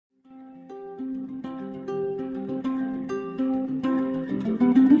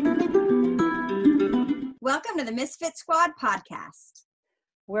Welcome to the Misfit Squad Podcast,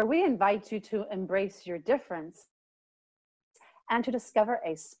 where we invite you to embrace your difference and to discover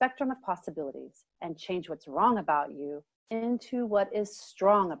a spectrum of possibilities and change what's wrong about you into what is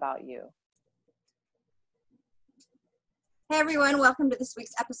strong about you. Hey everyone, welcome to this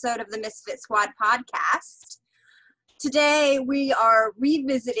week's episode of the Misfit Squad Podcast. Today we are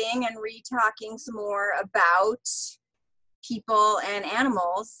revisiting and re-talking some more about people and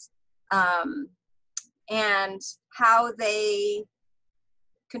animals and how they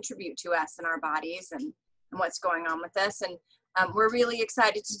contribute to us and our bodies and what's going on with us. And we're really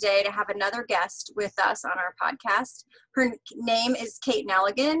excited today to have another guest with us on our podcast. Her name is Kate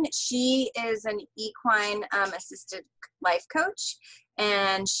Neligan. She is an equine assisted life coach,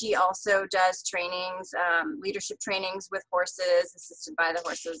 and she also does trainings, leadership trainings with horses, assisted by the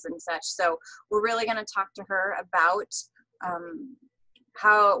horses and such. So we're really going to talk to her about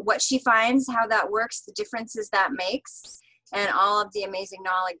what she finds, how that works, the differences that makes, and all of the amazing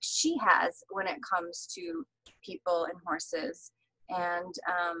knowledge she has when it comes to people and horses. And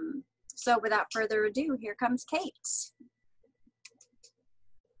so without further ado, here comes Kate.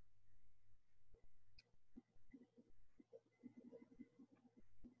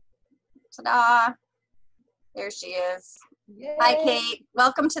 Ta-da! There she is. Yay. Hi, Kate.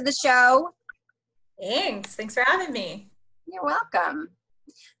 Welcome to the show. Thanks for having me. You're welcome.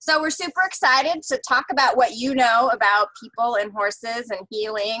 So we're super excited to talk about what you know about people and horses and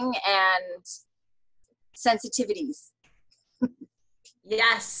healing and sensitivities.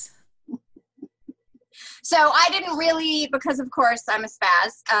 Yes. So I didn't really, because of course I'm a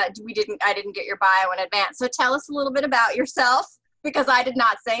spaz, I didn't get your bio in advance. So tell us a little bit about yourself, because I did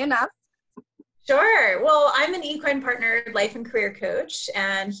not say enough. Sure. Well, I'm an equine-partnered life and career coach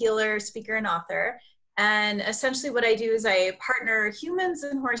and healer, speaker, and author. And essentially what I do is I partner humans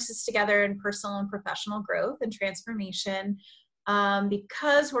and horses together in personal and professional growth and transformation.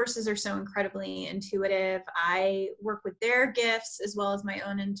 Because horses are so incredibly intuitive, I work with their gifts as well as my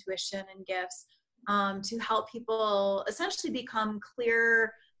own intuition and gifts to help people essentially become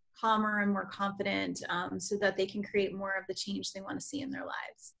clearer, calmer, and more confident so that they can create more of the change they want to see in their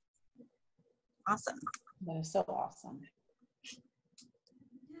lives. Awesome. That is so awesome.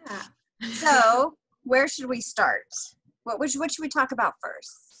 Yeah. So where should we start? What should we talk about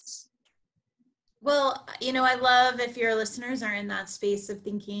first? Well, I love if your listeners are in that space of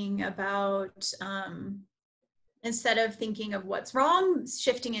thinking about, instead of thinking of what's wrong,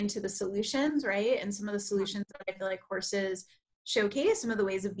 shifting into the solutions, right? And some of the solutions that I feel like horses showcase, some of the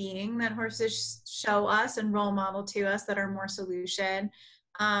ways of being that horses show us and role model to us that are more solution.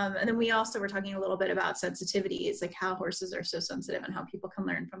 And then we also were talking a little bit about sensitivities, like how horses are so sensitive and how people can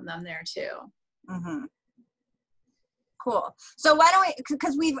learn from them there too. Mm-hmm. Cool. So why don't we,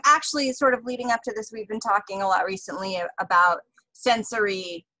 because we've actually sort of leading up to this, we've been talking a lot recently about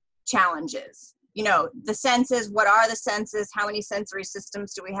sensory challenges. The senses, what are the senses? How many sensory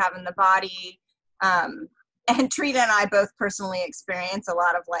systems do we have in the body? And Trina and I both personally experience a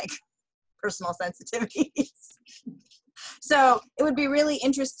lot of personal sensitivities. So it would be really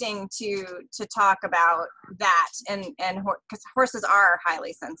interesting to talk about that and because horses are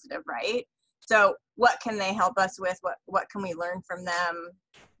highly sensitive, right? So what can they help us with? What can we learn from them?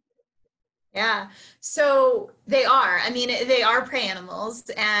 Yeah, so they are. They are prey animals,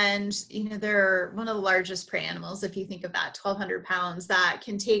 and they're one of the largest prey animals. If you think of that, 1,200 pounds, that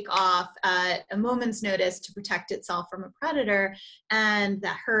can take off at a moment's notice to protect itself from a predator, and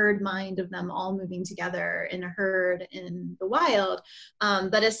that herd mind of them all moving together in a herd in the wild.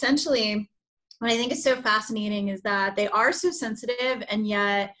 But essentially, what I think is so fascinating is that they are so sensitive, and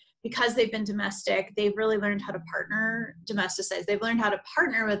yet because they've been domestic, they've really learned how to domesticize. They've learned how to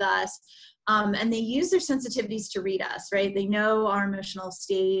partner with us. And they use their sensitivities to read us, right? They know our emotional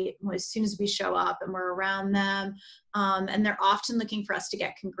state as soon as we show up and we're around them. And they're often looking for us to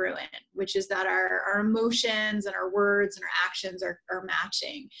get congruent, which is that our emotions and our words and our actions are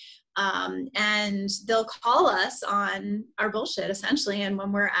matching. And they'll call us on our bullshit, essentially. And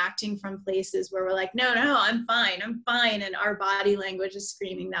when we're acting from places where we're like, no, I'm fine. And our body language is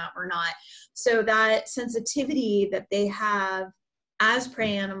screaming that we're not. So that sensitivity that they have as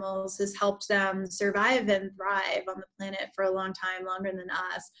prey animals has helped them survive and thrive on the planet for a long time, longer than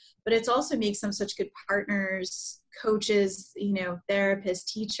us. But it's also makes them such good partners, coaches, therapists,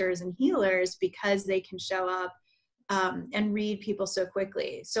 teachers, and healers, because they can show up and read people so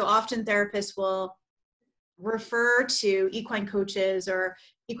quickly. So often therapists will refer to equine coaches or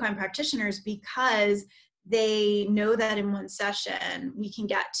equine practitioners because they know that in one session we can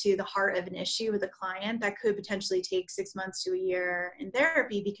get to the heart of an issue with a client that could potentially take 6 months to a year in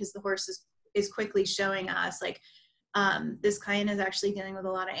therapy, because the horse is is quickly showing us like, this client is actually dealing with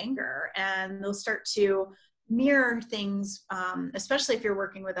a lot of anger, and they'll start to mirror things, especially if you're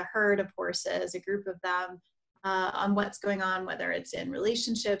working with a herd of horses, a group of them, on what's going on, whether it's in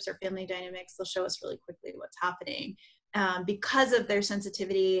relationships or family dynamics. They'll show us really quickly what's happening, because of their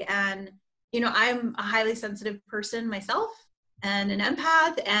sensitivity. And, I'm a highly sensitive person myself and an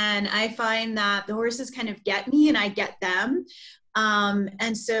empath, and I find that the horses kind of get me and I get them.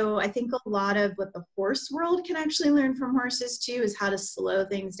 And so I think a lot of what the horse world can actually learn from horses too is how to slow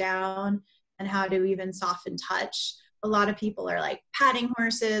things down and how to even soften touch. A lot of people are like patting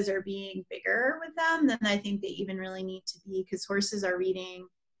horses or being bigger with them than I think they even really need to be, because horses are reading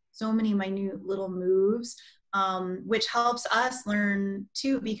so many minute little moves, which helps us learn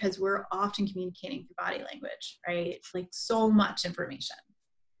too, because we're often communicating through body language, right? Like so much information.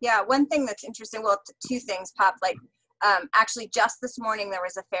 Yeah, one thing that's interesting, well, two things popped. Like, actually, just this morning, there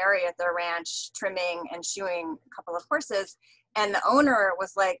was a farrier at their ranch trimming and shoeing a couple of horses. And the owner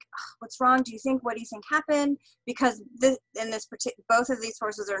was like, what's wrong? What do you think happened? Because both of these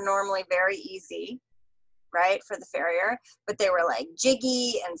horses are normally very easy, right, for the farrier. But they were like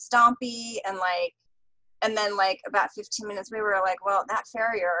jiggy and stompy and then like about 15 minutes, we were like, well, that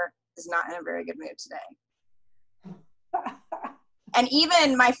farrier is not in a very good mood today. And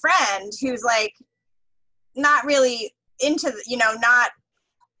even my friend, who's like, not really into, not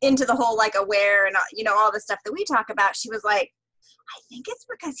into the whole like aware and, all the stuff that we talk about, she was like, I think it's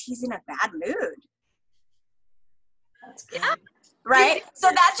because he's in a bad mood. That's great. Yeah. Right? So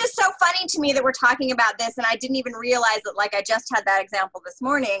that's just so funny to me that we're talking about this, and I didn't even realize that, like, I just had that example this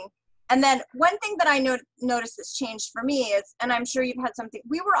morning. And then one thing that I noticed that's changed for me is, and I'm sure you've had something,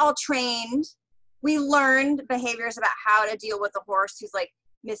 we were all trained, we learned behaviors about how to deal with a horse who's like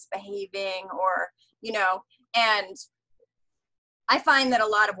misbehaving or, and I find that a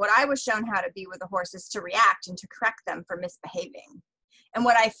lot of what I was shown how to be with a horse is to react and to correct them for misbehaving. And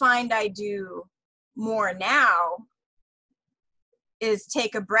what I find I do more now is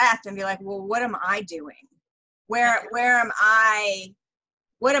take a breath and be like, well, what am I doing? What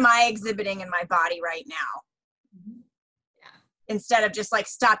am I exhibiting in my body right now? Yeah. Instead of just like,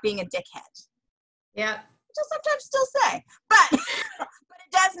 stop being a dickhead. Yeah. Which I sometimes still say, but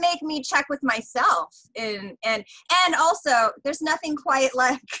it does make me check with myself. And also, there's nothing quite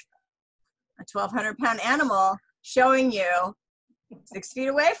like a 1,200-pound animal showing you 6 feet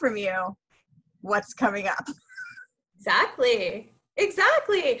away from you what's coming up. Exactly.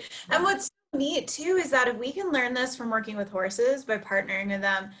 And what's neat too is that if we can learn this from working with horses by partnering with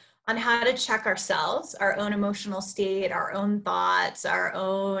them on how to check ourselves, our own emotional state, our own thoughts, our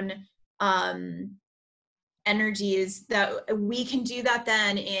own energies, that we can do that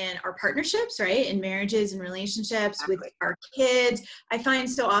then in our partnerships, right? In marriages and relationships, exactly, with our kids. I find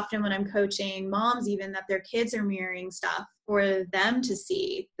so often when I'm coaching moms even that their kids are mirroring stuff for them to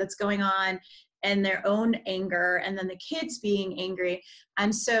see that's going on and their own anger, and then the kids being angry.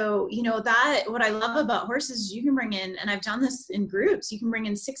 And so, that what I love about horses is you can bring in, and I've done this in groups, you can bring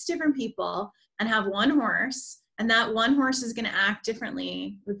in 6 different people and have one horse, and that one horse is going to act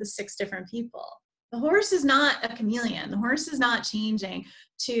differently with the 6 different people. The horse is not a chameleon. The horse is not changing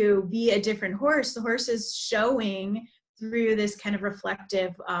to be a different horse. The horse is showing through this kind of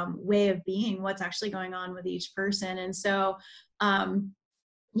reflective way of being what's actually going on with each person. And so,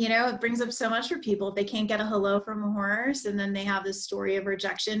 it brings up so much for people if they can't get a hello from a horse, and then they have this story of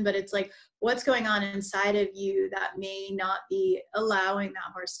rejection, but it's like, what's going on inside of you that may not be allowing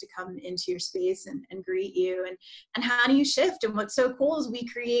that horse to come into your space and greet you, and how do you shift? And what's so cool is we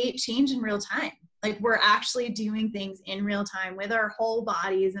create change in real time. Like, we're actually doing things in real time with our whole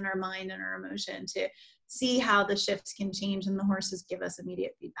bodies and our mind and our emotion to see how the shifts can change, and the horses give us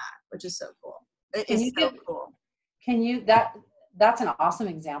immediate feedback, which is so cool. It is so cool. That's an awesome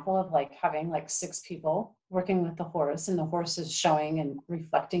example of like having like 6 people working with the horse, and the horse is showing and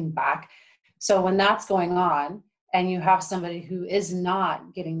reflecting back. So when that's going on and you have somebody who is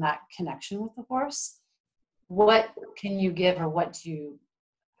not getting that connection with the horse, what can you give, or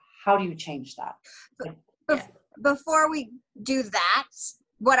how do you change that? Before we do that,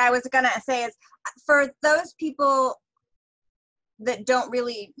 what I was going to say is, for those people that don't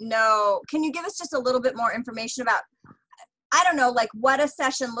really know, can you give us just a little bit more information about, I don't know, like what a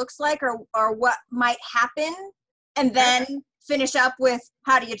session looks like, or what might happen, and then finish up with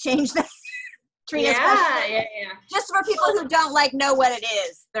how do you change that? Trina's question. Yeah. Just for people who don't know what it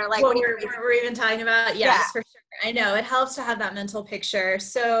is. They're like, what we're even talking about. Yes, for sure. I know it helps to have that mental picture.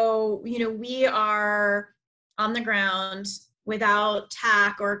 So, we are on the ground without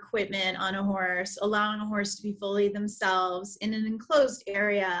tack or equipment on a horse, allowing a horse to be fully themselves in an enclosed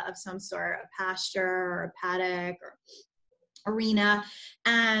area of some sort, a pasture or a paddock or arena,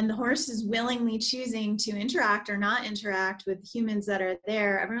 and the horse is willingly choosing to interact or not interact with humans that are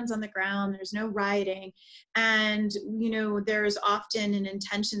there. Everyone's on the ground, there's no riding, and there's often an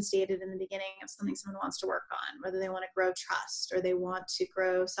intention stated in the beginning of something someone wants to work on, whether they want to grow trust or they want to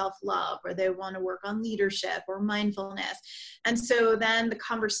grow self-love or they want to work on leadership or mindfulness. And so then the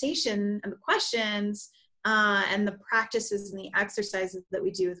conversation and the questions and the practices and the exercises that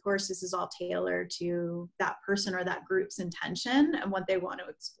we do with horses is all tailored to that person or that group's intention and what they want to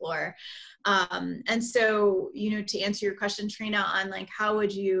explore. And so, to answer your question, Trina, on like, how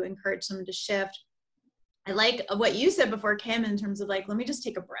would you encourage someone to shift? I like what you said before, Kim, in terms of like, let me just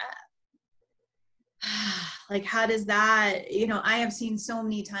take a breath. Like, how does that, I have seen so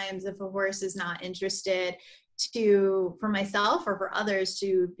many times if a horse is not interested for myself or for others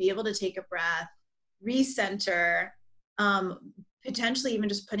to be able to take a breath, recenter, potentially even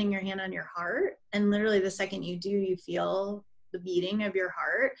just putting your hand on your heart, and literally the second you do, you feel the beating of your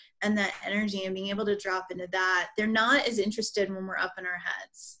heart and that energy, and being able to drop into that. They're not as interested when we're up in our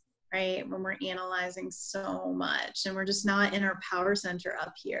heads, right? When we're analyzing so much and we're just not in our power center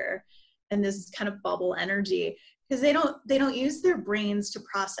up here and this kind of bubble energy, because they don't use their brains to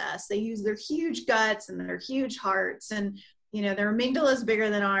process. They use their huge guts and their huge hearts, and their amygdala is bigger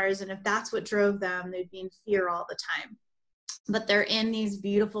than ours, and if that's what drove them, they'd be in fear all the time. But they're in these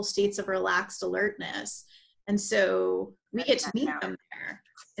beautiful states of relaxed alertness. And so we get to meet them there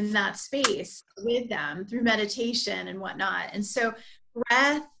in that space with them through meditation and whatnot. And so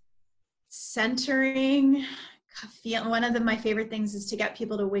breath, centering, one of my favorite things is to get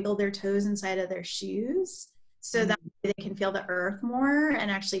people to wiggle their toes inside of their shoes, so that they can feel the earth more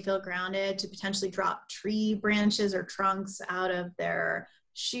and actually feel grounded, to potentially drop tree branches or trunks out of their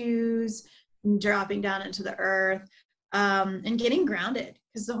shoes, dropping down into the earth, and getting grounded.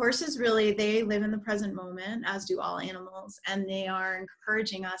 Because the horses really, they live in the present moment, as do all animals, and they are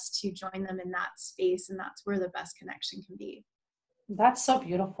encouraging us to join them in that space, and that's where the best connection can be. That's so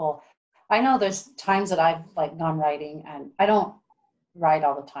beautiful. I know there's times that I've like gone riding, and I don't ride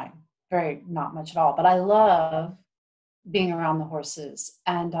all the time. Not much at all, but I love being around the horses,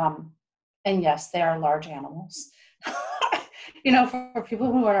 and yes, they are large animals, for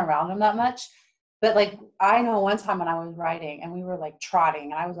people who aren't around them that much. But like, I know one time when I was riding and we were like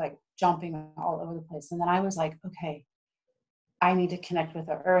trotting and I was like jumping all over the place. And then I was like, okay, I need to connect with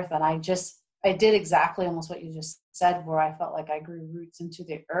the earth. And I did exactly almost what you just said, where I felt like I grew roots into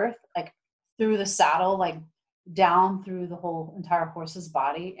the earth, like through the saddle, like down through the whole entire horse's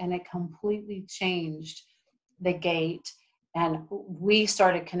body, and it completely changed the gait, and we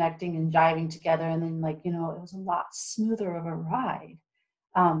started connecting and jiving together, and then it was a lot smoother of a ride.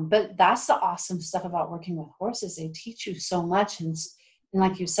 But that's the awesome stuff about working with horses. They teach you so much, and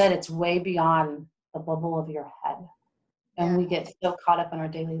like you said, it's way beyond the bubble of your head, and we get so caught up in our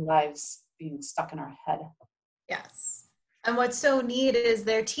daily lives being stuck in our head. Yes. And what's so neat is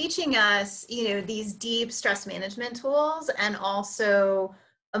they're teaching us, these deep stress management tools, and also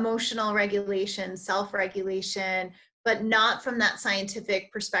emotional regulation, self-regulation, but not from that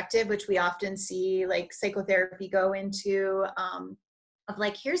scientific perspective, which we often see like psychotherapy go into, of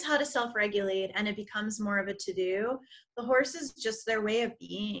like, here's how to self-regulate, and it becomes more of a to-do. The horse is just, their way of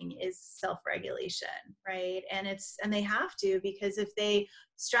being is self-regulation, right? And they have to, because if they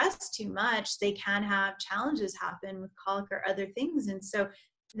stress too much, they can have challenges happen with colic or other things. And so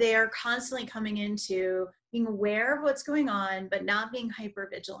they are constantly coming into being aware of what's going on, but not being hyper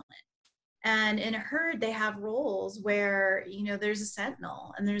vigilant. And in a herd, they have roles where, there's a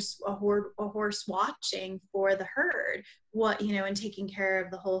sentinel and there's a horse watching for the herd, and taking care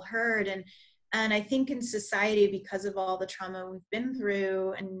of the whole herd. And I think in society, because of all the trauma we've been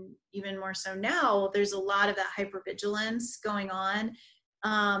through, and even more so now, there's a lot of that hypervigilance going on.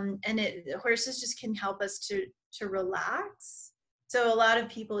 And horses just can help us to relax. So a lot of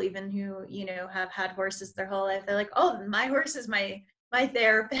people, even who, have had horses their whole life, they're like, oh, my horse is my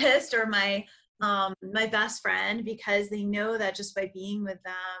therapist or my best friend, because they know that just by being with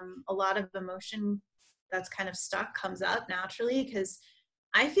them, a lot of emotion that's kind of stuck comes up naturally. Because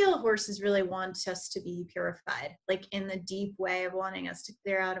I feel horses really want us to be purified, like in the deep way of wanting us to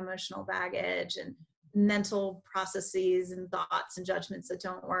clear out emotional baggage and mental processes and thoughts and judgments that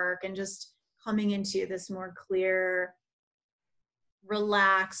don't work, and just coming into this more clear,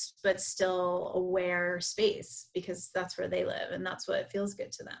 relaxed but still aware space, because that's where they live and that's what feels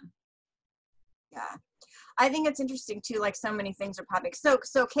good to them. Yeah, I think it's interesting too, like so many things are popping.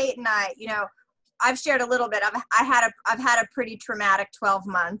 So Kate and I, I've shared a little bit. I've had a pretty traumatic 12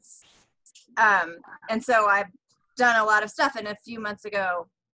 months. And so I've done a lot of stuff. And a few months ago,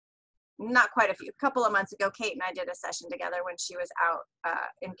 not quite a couple of months ago, Kate and I did a session together when she was out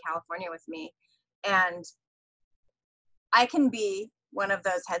in California with me. And I can be one of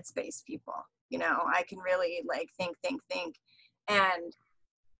those headspace people, you know, I can really like think. And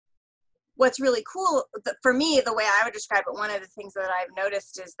what's really cool for me, the way I would describe it, one of the things that I've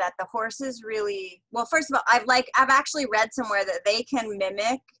noticed is that the horses really, well, first of all, I've actually read somewhere that they can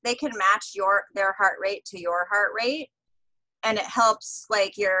match their heart rate to your heart rate. And it helps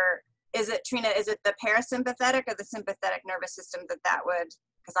like is it the parasympathetic or the sympathetic nervous system that would,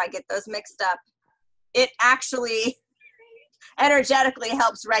 because I get those mixed up. It actually energetically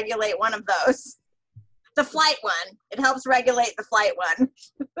helps regulate one of those. The flight one. It helps regulate the flight one.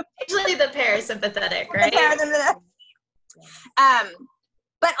 Usually the parasympathetic, right?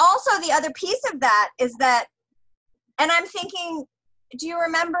 But also the other piece of that is that, and I'm thinking, do you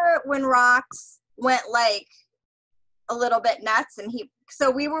remember when Rox went like a little bit nuts? And so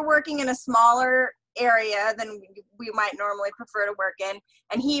we were working in a smaller area than we might normally prefer to work in.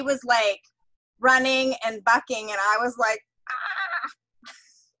 And he was like running and bucking, and I was like, ah.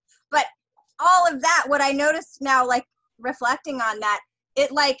 But all of that, what I noticed now, like reflecting on that,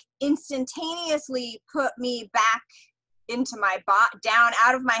 it like instantaneously put me back into my down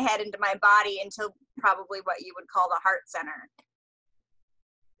out of my head into my body into probably what you would call the heart center,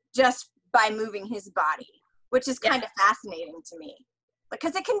 just by moving his body, which is kind of fascinating to me,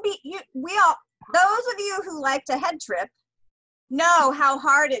 because it can be those of you who like to head trip know how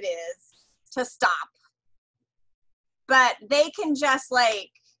hard it is to stop, but they can just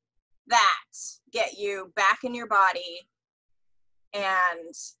like that get you back in your body.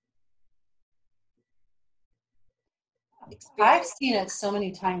 And I've seen it so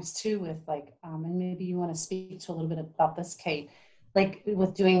many times too with like, and maybe you want to speak to a little bit about this, Kate, like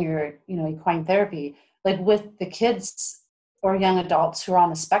with doing your, equine therapy, like with the kids or young adults who are on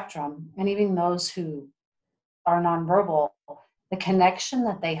the spectrum, and even those who are nonverbal, the connection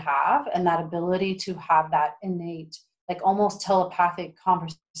that they have and that ability to have that innate, like almost telepathic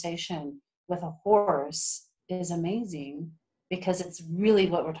conversation with a horse is amazing, because it's really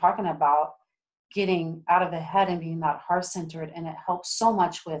what we're talking about, getting out of the head and being that heart-centered. And it helps so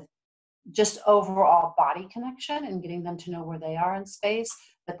much with just overall body connection and getting them to know where they are in space.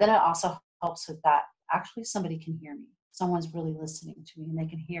 But then it also helps with that, actually somebody can hear me. Someone's really listening to me and they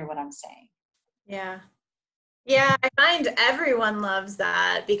can hear what I'm saying. Yeah. Yeah, I find everyone loves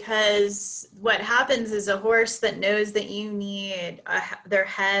that, because what happens is a horse that knows that you need their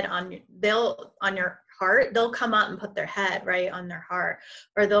head on your heart, they'll come up and put their head right on their heart,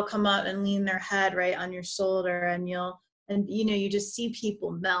 or they'll come up and lean their head right on your shoulder, and you just see people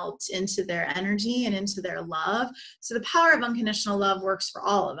melt into their energy and into their love. So the power of unconditional love works for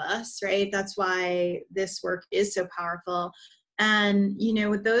all of us, right? That's why this work is so powerful. And,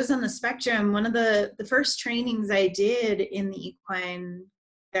 with those on the spectrum, one of the first trainings I did in the equine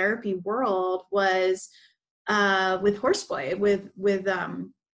therapy world was with Horseboy, with the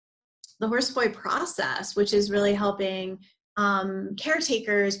Horseboy process, which is really helping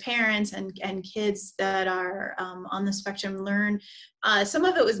caretakers, parents, and kids that are on the spectrum learn. Some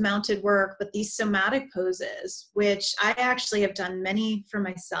of it was mounted work, but these somatic poses, which I actually have done many for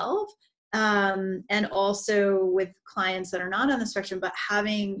myself. And also with clients that are not on the spectrum, but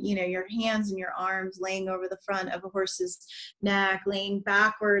having, your hands and your arms laying over the front of a horse's neck, laying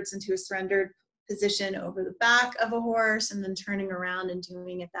backwards into a surrendered position over the back of a horse, and then turning around and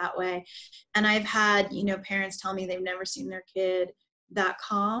doing it that way. And I've had, parents tell me they've never seen their kid that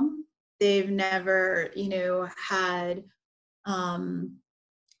calm. They've never, had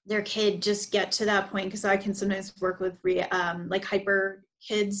their kid just get to that point, because I can sometimes work with like hyper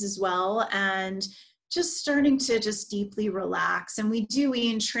kids as well, and just starting to just deeply relax. And we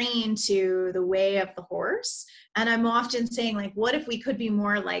train to the way of the horse. And I'm often saying, like, what if we could be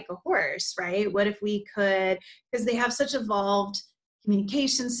more like a horse, right? What if we could, because they have such evolved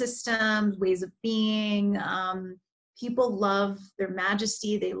communication systems, ways of being. People love their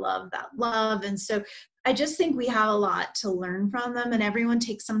majesty. They love that love. And so I just think we have a lot to learn from them, and everyone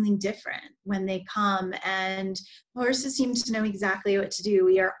takes something different when they come, and horses seem to know exactly what to do.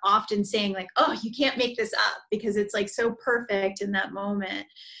 We are often saying like, oh, you can't make this up, because it's like so perfect in that moment.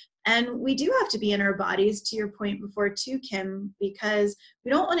 And we do have to be in our bodies, to your point before too, Kim, because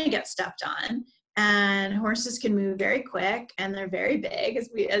we don't want to get stepped on. And horses can move very quick, and they're very big,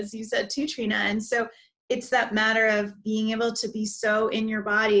 as you said too, Trina. And so it's that matter of being able to be so in your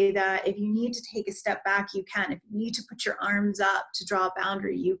body that if you need to take a step back, you can. If you need to put your arms up to draw a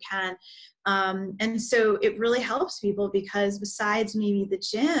boundary, you can. And so it really helps people, because besides maybe the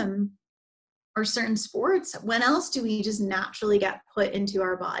gym or certain sports, when else do we just naturally get put into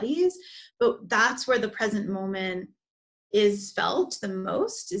our bodies? But that's where the present moment is felt the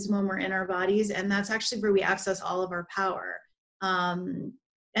most, is when we're in our bodies. And that's actually where we access all of our power.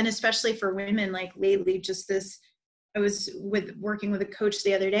 And especially for women, like lately, just this, I was working with a coach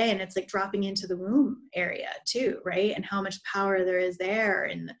the other day, and it's like dropping into the womb area too, right? And how much power there is there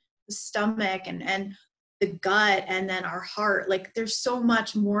in the stomach and the gut, and then our heart. Like there's so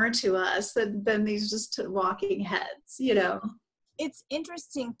much more to us than these just walking heads, you know? It's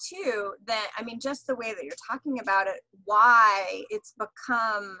interesting too that, I mean, just the way that you're talking about it, why it's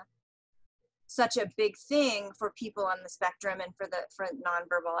become such a big thing for people on the spectrum, and for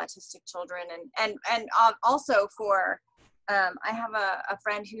nonverbal autistic children, and also for I have a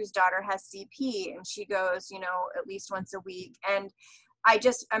friend whose daughter has CP, and she goes, you know, at least once a week, and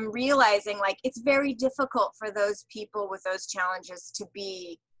I'm realizing, like, it's very difficult for those people with those challenges to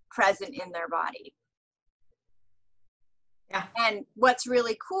be present in their body. Yeah. And what's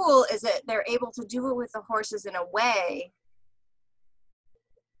really cool is that they're able to do it with the horses in a way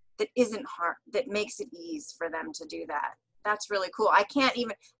that isn't hard, that makes it ease for them to do that. That's really cool. I can't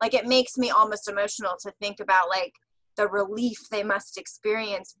even, like, it makes me almost emotional to think about, like, the relief they must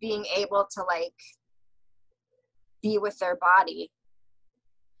experience being able to, like, be with their body.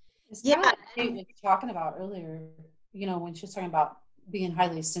 Yeah, like Kate was talking about earlier, you know, when she was talking about being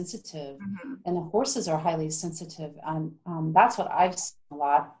highly sensitive, Mm-hmm. and the horses are highly sensitive, and that's what I've seen a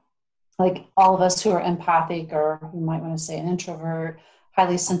lot. Like all of us who are empathic, or you might want to say an introvert,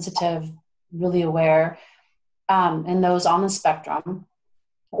 highly sensitive, really aware, and those on the spectrum,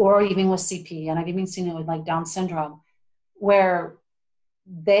 or even with CP, and I've even seen it with like Down syndrome, where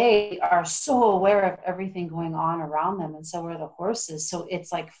they are so aware of everything going on around them, and so are the horses. So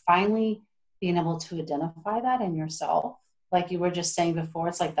it's like finally being able to identify that in yourself, like you were just saying before.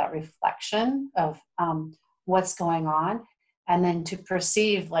 It's like that reflection of what's going on, and then to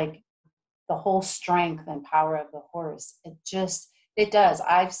perceive like the whole strength and power of the horse. It does.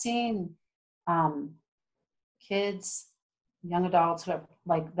 I've seen kids, young adults who are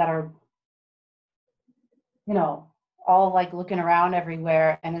like, that are, you know, all like looking around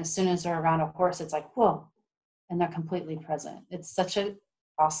everywhere, and as soon as they're around a horse, it's like, whoa, and they're completely present. It's such an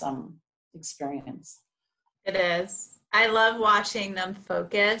awesome experience. It is. I love watching them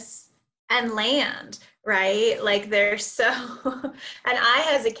focus and land, right? Like they're so, and I,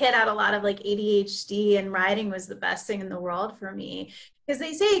 as a kid, had a lot of like ADHD, and riding was the best thing in the world for me, because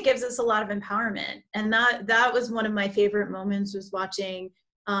they say it gives us a lot of empowerment. And that was one of my favorite moments, was watching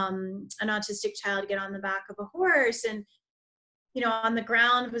an autistic child get on the back of a horse, and, you know, on the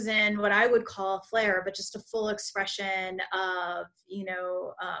ground was in what I would call a flare, but just a full expression of, you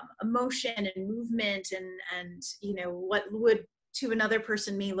know, emotion and movement, and, you know, what would to another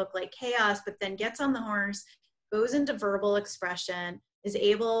person may look like chaos, but then gets on the horse, goes into verbal expression, is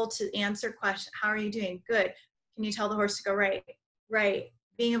able to answer questions. How are you doing? Good. Can you tell the horse to go right? Right.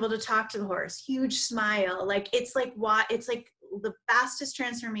 Being able to talk to the horse, huge smile. Like, it's like the fastest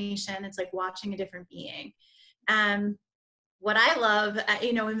transformation. It's like watching a different being. And what I love,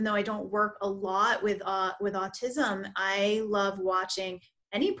 you know, even though I don't work a lot with autism, I love watching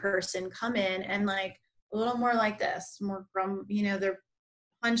any person come in and like a little more like this, more from, you know, they're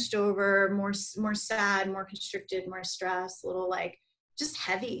hunched over, more sad, more constricted, more stressed, a little like just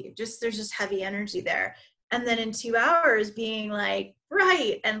heavy, there's just heavy energy there. And then in 2 hours being like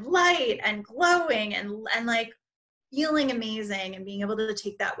bright and light and glowing and like feeling amazing, and being able to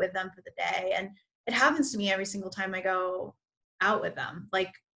take that with them for the day. And it happens to me every single time I go out with them.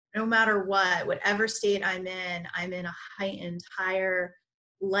 Like, no matter whatever state I'm in a heightened, higher,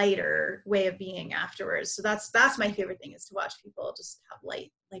 lighter way of being afterwards. So that's my favorite thing, is to watch people just have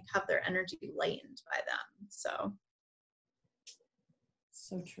light, like have their energy lightened by them. So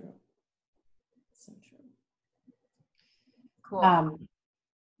true. So true. Cool.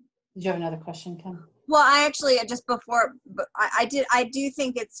 Did you have another question, Kim? Well, I actually, just before, I do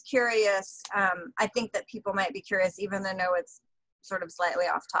think it's curious. I think that people might be curious, even though I know it's sort of slightly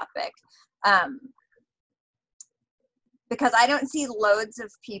off topic. Because I don't see loads of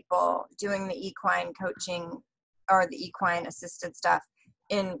people doing the equine coaching or the equine assisted stuff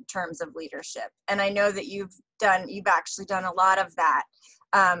in terms of leadership. And I know that you've actually done a lot of that.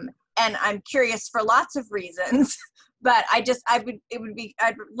 And I'm curious for lots of reasons, but I'd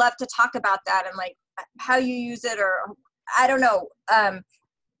love to talk about that, and like how you use it, or I don't know.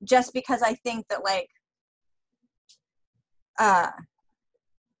 Just because I think that, like,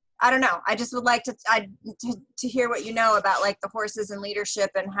 I don't know. I just would like to hear what you know about like the horses and leadership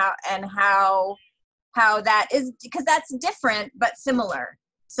and how that is, because that's different but similar.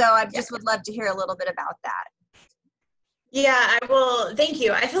 So I just would love to hear a little bit about that. Yeah, I will. Thank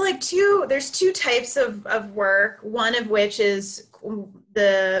you. I feel like there's two types of work. One of which is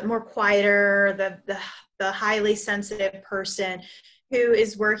the more quieter, the highly sensitive person who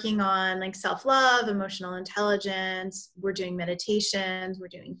is working on like self-love, emotional intelligence. We're doing meditations, we're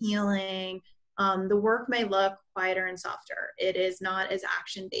doing healing. The work may look quieter and softer. It is not as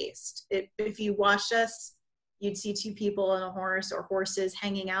action-based. If you watched us, you'd see two people on a horse or horses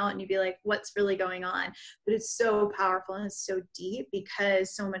hanging out and you'd be like, what's really going on? But it's so powerful and it's so deep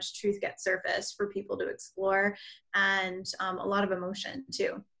because so much truth gets surfaced for people to explore, and a lot of emotion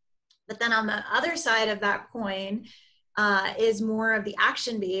too. But then on the other side of that coin is more of the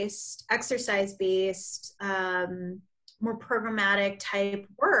action-based, exercise-based, more programmatic type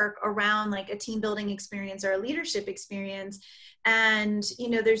work around like a team building experience or a leadership experience. And,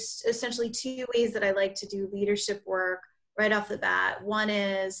 there's essentially two ways that I like to do leadership work right off the bat. One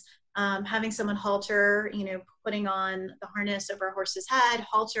is having someone halter, putting on the harness over a horse's head,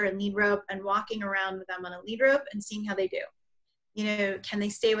 halter and lead rope, and walking around with them on a lead rope and seeing how they do. Can they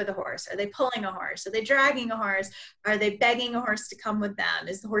stay with a horse? Are they pulling a horse? Are they dragging a horse? Are they begging a horse to come with them?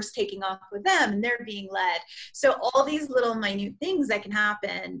 Is the horse taking off with them and they're being led? So all these little minute things that can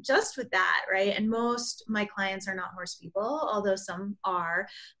happen just with that, right? And most of my clients are not horse people, although some are.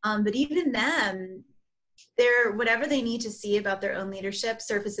 But even them, whatever they need to see about their own leadership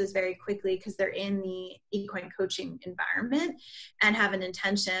surfaces very quickly because they're in the equine coaching environment and have an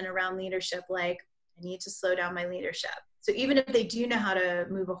intention around leadership, like, I need to slow down my leadership. So even if they do know how to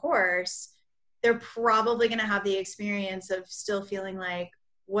move a horse, they're probably going to have the experience of still feeling like,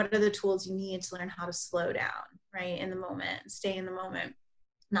 what are the tools you need to learn how to slow down, right? In the moment, stay in the moment,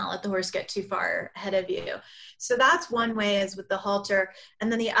 not let the horse get too far ahead of you. So that's one way, is with the halter.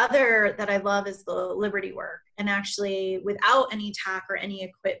 And then the other that I love is the liberty work. And actually without any tack or any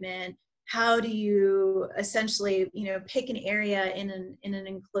equipment, how do you essentially, pick an area in an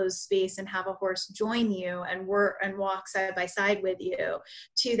enclosed space and have a horse join you and walk side by side with you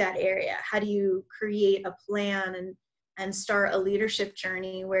to that area? How do you create a plan and start a leadership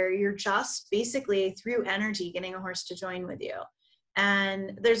journey where you're just basically through energy getting a horse to join with you?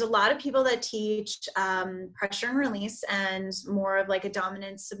 And there's a lot of people that teach pressure and release and more of like a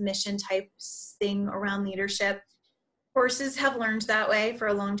dominant submission type thing around leadership. Horses have learned that way for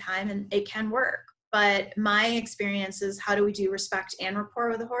a long time and it can work. But my experience is, how do we do respect and rapport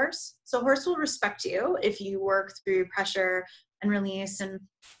with a horse? So a horse will respect you if you work through pressure and release and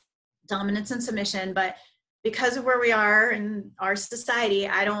dominance and submission. But because of where we are in our society,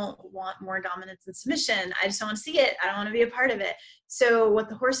 I don't want more dominance and submission. I just don't want to see it. I don't want to be a part of it. So what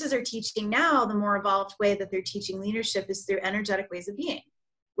the horses are teaching now, the more evolved way that they're teaching leadership, is through energetic ways of being,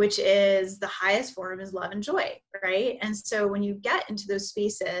 which is the highest form is love and joy, right? And so when you get into those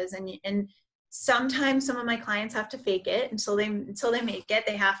spaces, and sometimes some of my clients have to fake it until they make it.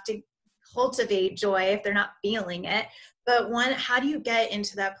 They have to cultivate joy if they're not feeling it. But how do you get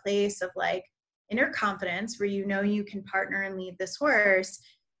into that place of like inner confidence where you can partner and lead this horse,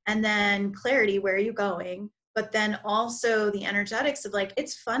 and then clarity, where are you going? But then also the energetics of like,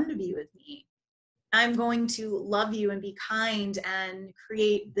 it's fun to be with me. I'm going to love you and be kind and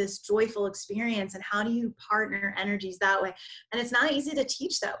create this joyful experience. And how do you partner energies that way? And it's not easy to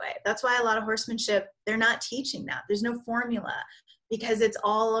teach that way. That's why a lot of horsemanship, they're not teaching that. There's no formula, because it's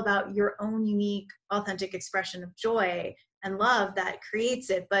all about your own unique, authentic expression of joy and love that creates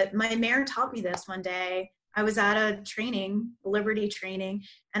it. But my mare taught me this one day. I was at a training, Liberty training,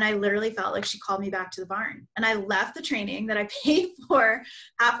 and I literally felt like she called me back to the barn. And I left the training that I paid for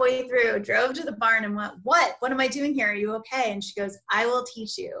halfway through, drove to the barn and went, what am I doing here? Are you okay? And she goes, I will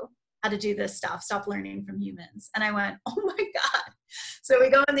teach you how to do this stuff. Stop learning from humans. And I went, oh my God. So we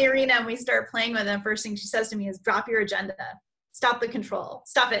go in the arena and we start playing with them. First thing she says to me is, drop your agenda. Stop the control.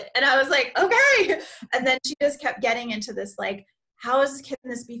 Stop it. And I was like, okay. And then she just kept getting into this, like, can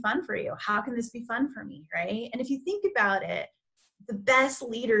this be fun for you? How can this be fun for me? Right. And if you think about it, the best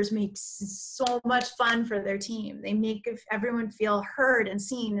leaders make so much fun for their team. They make everyone feel heard and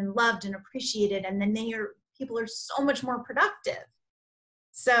seen and loved and appreciated. And then people are so much more productive.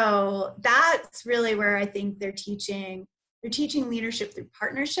 So that's really where I think they're teaching leadership through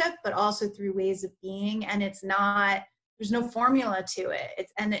partnership, but also through ways of being. And there's no formula to it.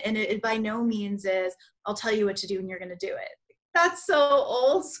 It by no means is, I'll tell you what to do and you're going to do it. That's so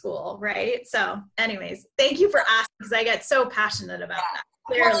old school, right? So anyways, thank you for asking, because I get so passionate about that.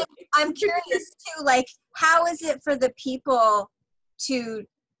 Clearly. Well, I'm curious too, like, how is it for the people to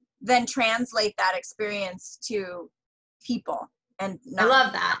then translate that experience to people? And I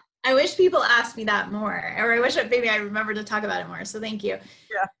love that. I wish people asked me that more, or I wish maybe I remember to talk about it more. So thank you.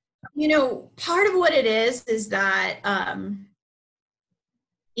 Yeah. You know, part of what it is that,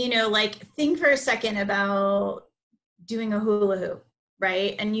 you know, like think for a second about doing a hula hoop,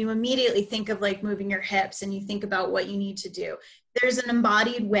 right? And you immediately think of like moving your hips and you think about what you need to do. There's an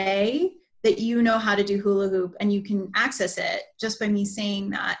embodied way that you know how to do hula hoop, and you can access it just by me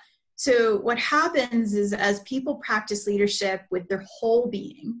saying that. So what happens is as people practice leadership with their whole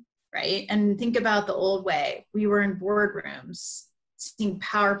being, right? And think about the old way. We were in boardrooms, seeing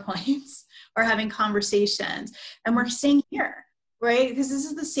PowerPoints or having conversations, and we're staying here, right? Because this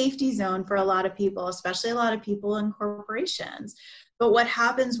is the safety zone for a lot of people, especially a lot of people in corporations. But what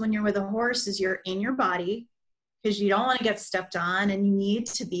happens when you're with a horse is you're in your body, because you don't want to get stepped on, and you need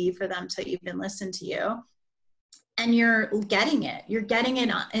to be for them to even listen to you. And you're getting it. You're getting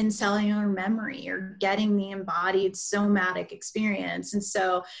it in cellular memory. You're getting the embodied somatic experience. And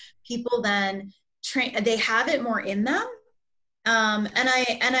so people then they have it more in them. And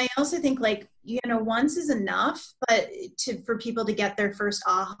I also think, like, you know, once is enough, but for people to get their first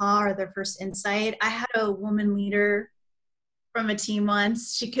aha or their first insight. I had a woman leader from a team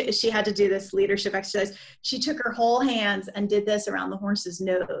once. She had to do this leadership exercise. She took her whole hands and did this around the horse's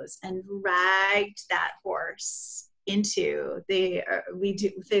nose and dragged that horse into this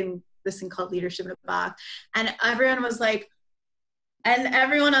thing called leadership in a box. And everyone was like, and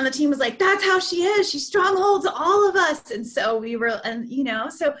everyone on the team was like, that's how she is. She strongholds all of us. And so we were, and you know,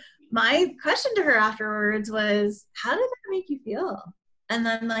 so my question to her afterwards was, how did that make you feel? And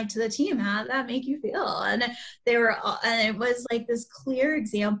then, like, to the team, how did that make you feel? And they were, and it was like this clear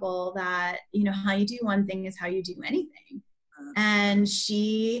example that, you know, how you do one thing is how you do anything. And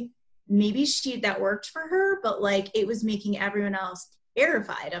that worked for her, but like it was making everyone else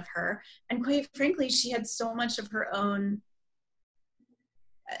terrified of her. And quite frankly, she had so much of her own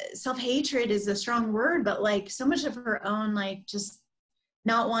self-hatred is a strong word, but like so much of her own, like, just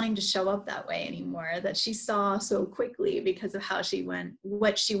not wanting to show up that way anymore, that she saw so quickly because of how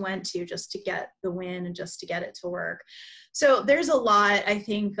what she went to just to get the win and just to get it to work. So there's a lot, I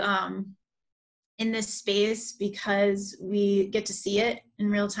think, in this space, because we get to see it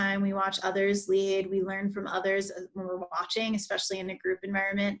in real time. We watch others lead. We learn from others when we're watching, especially in a group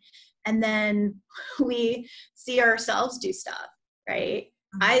environment. And then we see ourselves do stuff, right?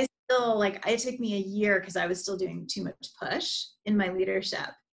 I still, like, it took me a year because I was still doing too much push in my leadership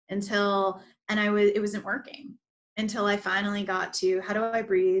it wasn't working until I finally got to, how do I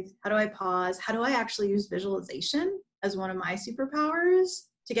breathe? How do I pause? How do I actually use visualization as one of my superpowers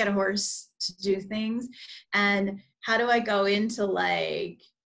to get a horse to do things? And how do I go into, like,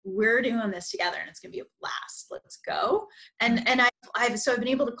 we're doing this together and it's going to be a blast. Let's go. And I've been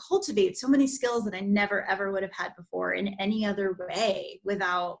able to cultivate so many skills that I never, ever would have had before in any other way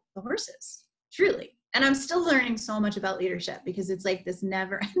without the horses, truly. And I'm still learning so much about leadership because it's like this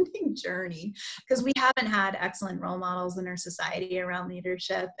never ending journey, because we haven't had excellent role models in our society around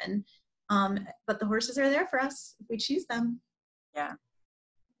leadership. And, but the horses are there for us if we choose them. Yeah.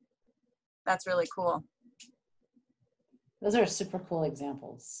 That's really cool. Those are super cool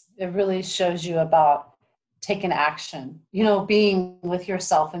examples. It really shows you about taking action, you know, being with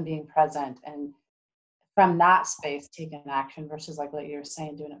yourself and being present, and from that space, taking action versus, like what you're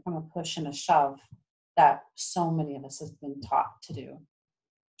saying, doing it from a push and a shove that so many of us have been taught to do.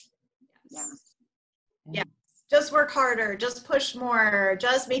 Yeah. Just work harder, just push more,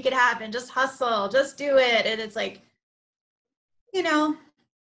 just make it happen, just hustle, just do it. And it's like, you know,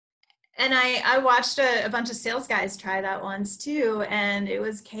 and I watched a bunch of sales guys try that once too, and it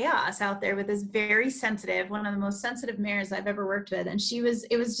was chaos out there with this very sensitive, one of the most sensitive mares I've ever worked with, and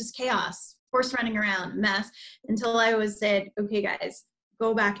it was just chaos, horse running around, mess, until I said, okay guys,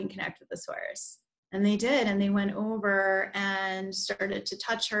 go back and connect with this horse. And they did, and they went over and started to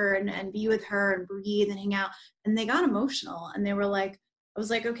touch her and be with her and breathe and hang out, and they got emotional, and they were like, I was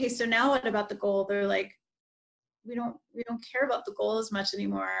like, okay, so now what about the goal? They're like, we don't care about the goal as much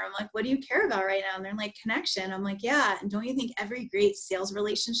anymore. I'm like, what do you care about right now? And they're like, connection. I'm like, yeah. And don't you think every great sales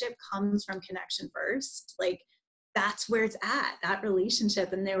relationship comes from connection first? Like, that's where it's at, that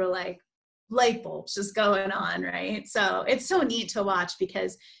relationship. And they were like, light bulbs just going on, right? So it's so neat to watch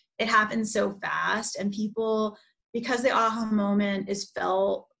because it happens so fast, and people, because the aha moment is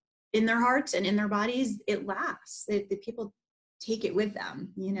felt in their hearts and in their bodies, it lasts. The people take it with them,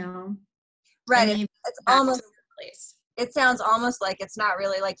 you know? Right. It's almost, it sounds almost like it's not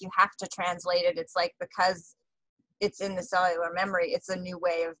really like you have to translate it. It's like, because it's in the cellular memory, it's a new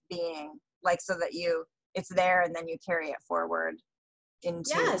way of being, like, so that you it's there and then you carry it forward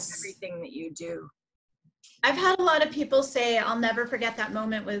into Yes. everything that you do. I've had a lot of people say, I'll never forget that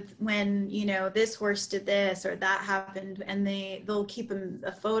moment when, this horse did this or that happened, and they'll keep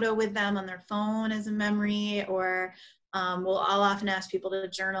a photo with them on their phone as a memory, or I'll often ask people to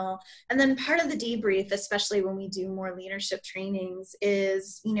journal. And then part of the debrief, especially when we do more leadership trainings,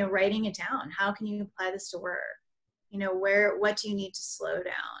 is, writing it down. How can you apply this to work? What do you need to slow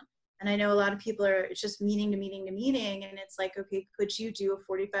down? And I know a lot of people are just meeting to meeting to meeting. And it's like, okay, could you do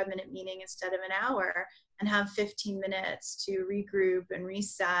a 45-minute meeting instead of an hour and have 15 minutes to regroup and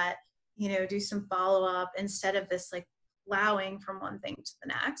reset, do some follow-up instead of this like plowing from one thing to the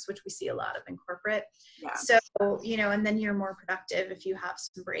next, which we see a lot of in corporate. Yeah. So, and then you're more productive if you have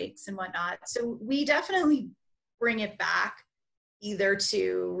some breaks and whatnot. So we definitely bring it back either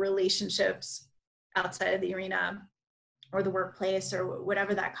to relationships outside of the arena or the workplace or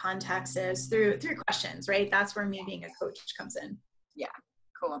whatever that context is through questions, right? That's where me being a coach comes in. Yeah,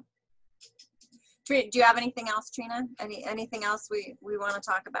 cool. Do you have anything else, Trina? Anything else we want to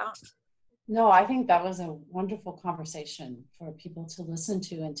talk about? No, I think that was a wonderful conversation for people to listen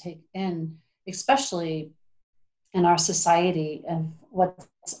to and take in, especially in our society and what's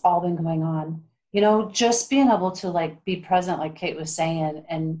all been going on. Just being able to like be present, like Kate was saying,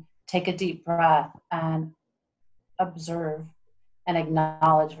 and take a deep breath and observe and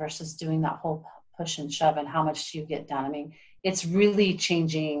acknowledge versus doing that whole push and shove and how much you get done. I mean, it's really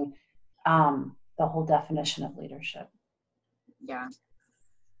changing the whole definition of leadership. Yeah.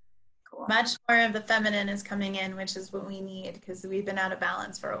 Cool. Much more of the feminine is coming in, which is what we need because we've been out of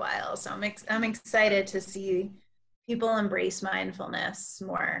balance for a while. So I'm excited to see people embrace mindfulness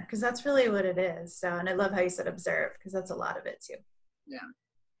more because that's really what it is. So, and I love how you said observe because that's a lot of it too. Yeah.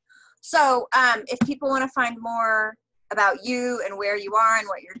 So if people want to find more about you and where you are and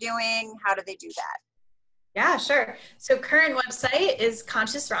what you're doing, how do they do that? Yeah, sure. So current website is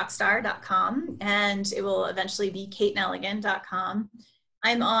consciousrockstar.com and it will eventually be kateneligan.com.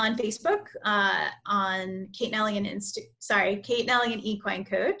 I'm on Facebook, on Kate Neligan, Kate Neligan Equine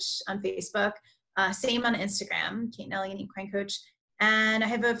Coach on Facebook. Same on Instagram, Kate Neligan Equine Coach. And I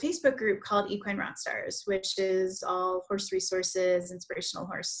have a Facebook group called Equine Rockstars, which is all horse resources, inspirational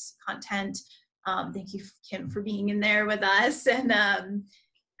horse content. Thank you, Kim, for being in there with us. And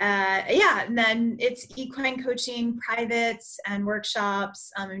and then it's equine coaching, privates, and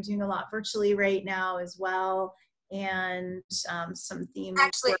workshops. I'm doing a lot virtually right now as well. And some themes.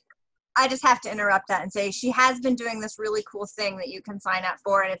 Actually, I just have to interrupt that and say she has been doing this really cool thing that you can sign up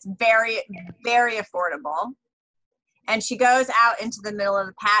for, and it's very, very affordable. And she goes out into the middle of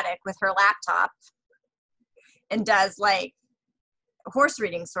the paddock with her laptop and does like horse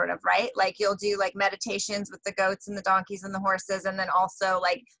reading sort of, right? Like you'll do like meditations with the goats and the donkeys and the horses. And then also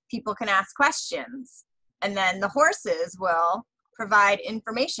like people can ask questions and then the horses will provide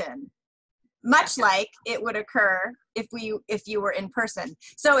information, much like it would occur if you were in person.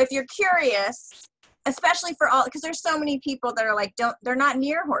 So if you're curious, especially for all, because there's so many people that are like, they're not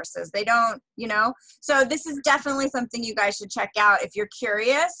near horses. They don't, so this is definitely something you guys should check out if you're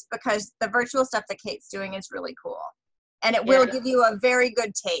curious, because the virtual stuff that Kate's doing is really cool. And it will give you a very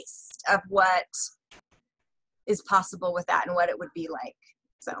good taste of what is possible with that and what it would be like.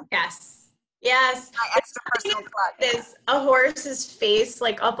 So Yes. my extra personal plug is a horse's face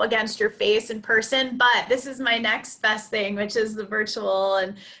like up against your face in person, but this is my next best thing, which is the virtual.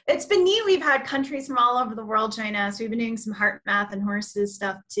 And it's been neat. We've had countries from all over the world join us. We've been doing some heart math and horses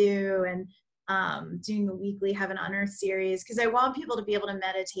stuff too, and doing the weekly Heaven on Earth series because I want people to be able to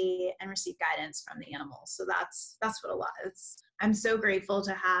meditate and receive guidance from the animals. So that's what a lot is. I'm so grateful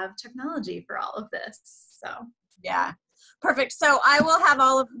to have technology for all of this. So yeah. Perfect. So we'll have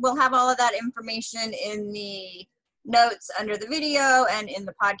all of that information in the notes under the video and in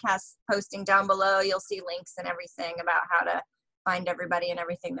the podcast posting down below. You'll see links and everything about how to find everybody and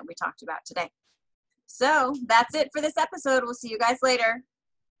everything that we talked about today. So that's it for this episode. We'll see you guys later.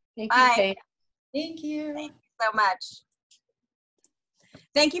 Thank Bye. you, Kate. thank you. Thank you so much.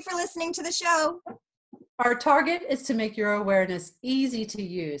 Thank you for listening to the show. Our target is to make your awareness easy to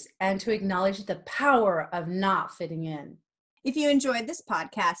use and to acknowledge the power of not fitting in. If you enjoyed this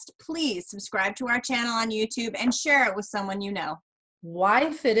podcast, please subscribe to our channel on YouTube and share it with someone you know.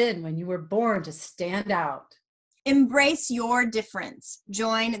 Why fit in when you were born to stand out? Embrace your difference.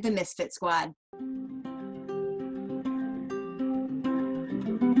 Join the Misfit Squad.